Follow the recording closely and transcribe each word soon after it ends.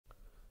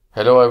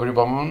Hello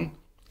everyone,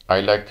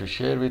 I'd like to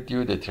share with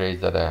you the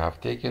trades that I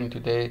have taken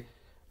today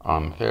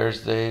on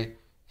Thursday,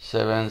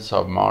 7th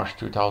of March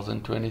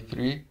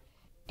 2023.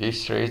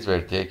 These trades were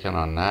taken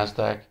on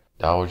Nasdaq,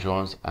 Dow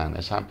Jones and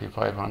S&P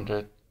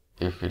 500.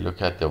 If we look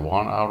at the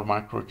 1 hour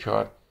macro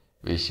chart,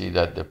 we see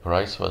that the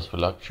price was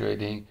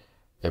fluctuating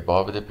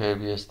above the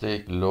previous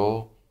day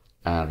low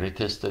and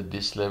retested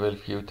this level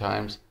few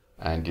times,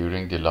 and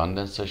during the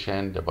London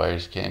session the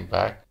buyers came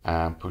back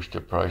and pushed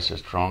the price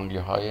strongly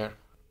higher.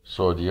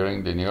 So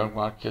during the New York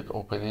market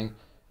opening,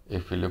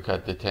 if we look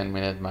at the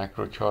 10-minute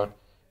macro chart,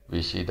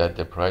 we see that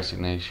the price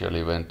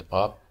initially went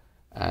up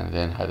and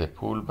then had a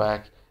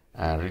pullback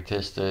and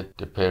retested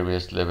the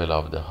previous level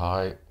of the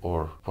high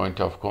or point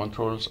of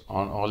controls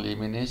on all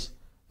E-minis,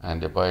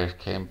 and the buyers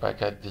came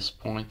back at this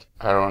point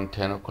around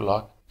 10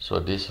 o'clock. So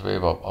this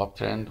wave of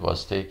uptrend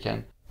was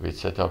taken with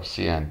setup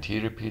C and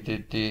T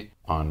repeatedly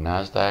on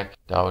Nasdaq,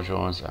 Dow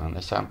Jones and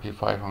S&P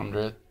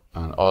 500.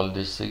 And all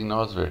these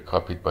signals were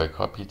copied by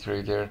copy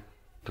trader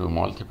to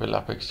multiple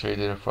Apex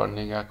Trader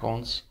funding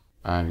accounts.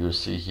 And you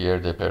see here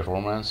the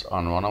performance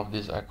on one of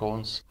these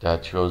accounts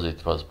that shows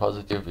it was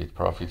positive with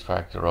profit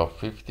factor of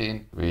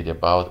 15 with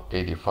about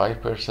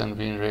 85%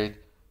 win rate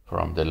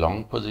from the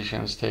long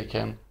positions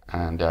taken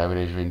and the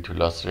average win to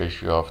loss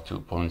ratio of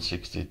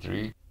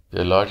 2.63.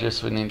 The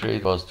largest winning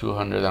trade was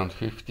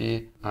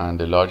 $250 and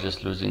the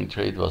largest losing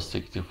trade was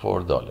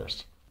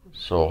 $64.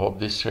 So hope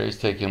this trade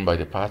taken by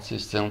the PAAT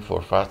system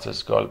for fast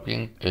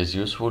scalping is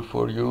useful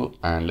for you,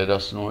 and let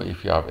us know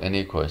if you have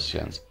any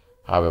questions.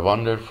 Have a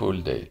wonderful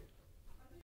day.